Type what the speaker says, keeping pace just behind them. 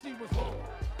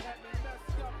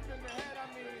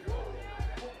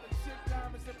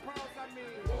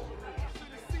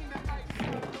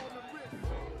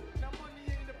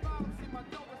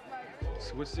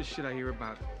So what's this shit I hear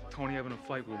about Tony having a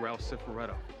fight with Ralph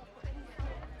Cifaretto?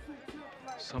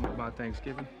 Something about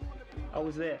Thanksgiving? I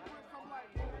was there.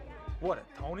 What,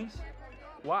 at Tony's?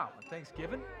 Wow, at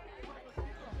Thanksgiving?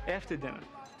 After dinner,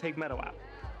 take Meadow out.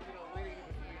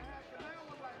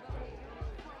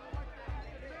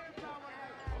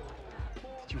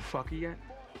 Did you fuck her yet?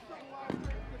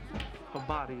 Her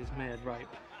body is mad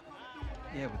ripe.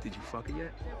 Yeah, but did you fuck her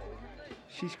yet?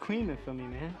 She's creaming for me,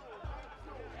 man.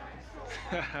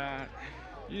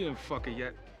 You didn't fuck her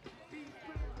yet.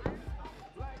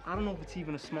 I don't know if it's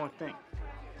even a smart thing.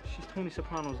 She's Tony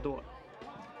Soprano's daughter.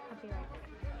 I'll be right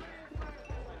back.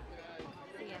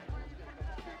 See ya.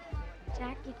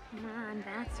 Jackie, come on,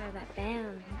 that's her, that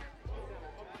band.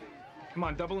 Come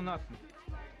on, double or nothing.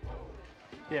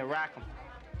 Yeah, rack 'em.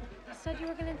 You said you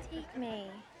were gonna take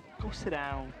me. Go sit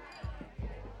down.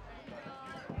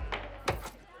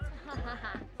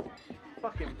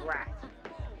 Fucking brat.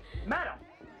 Meadow!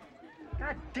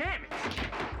 God damn it!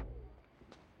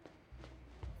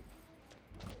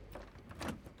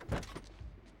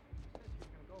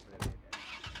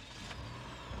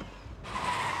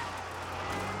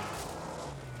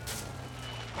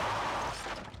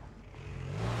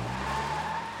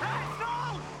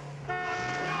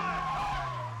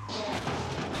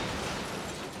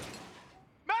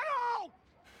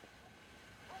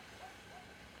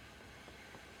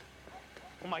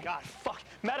 Oh my God, fuck!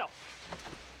 Meadow!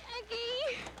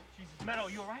 Jackie! Jesus, Meadow,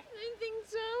 you alright? I think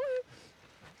so.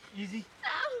 Easy.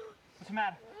 Ow! What's the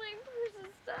matter? My purse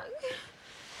is stuck.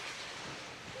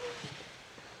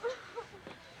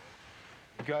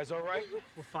 You guys all right?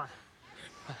 We're fine.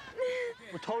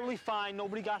 We're totally fine.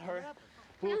 Nobody got hurt.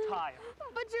 Blew a tire.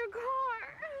 But your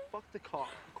car! Fuck the car.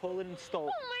 Call it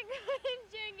installed. Oh my God,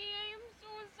 Jackie, I am so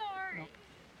sorry. No.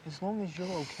 As long as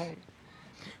you're okay.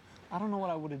 I don't know what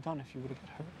I would have done if you would have got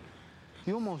hurt.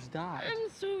 You almost died. I'm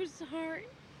so sorry.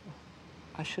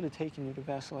 I should have taken you to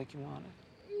Vassal like you wanted.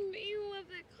 But you love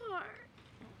that car.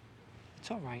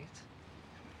 It's all right.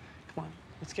 Come on,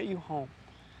 let's get you home.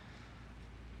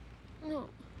 No.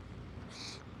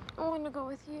 I want to go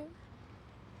with you.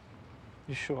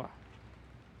 You sure?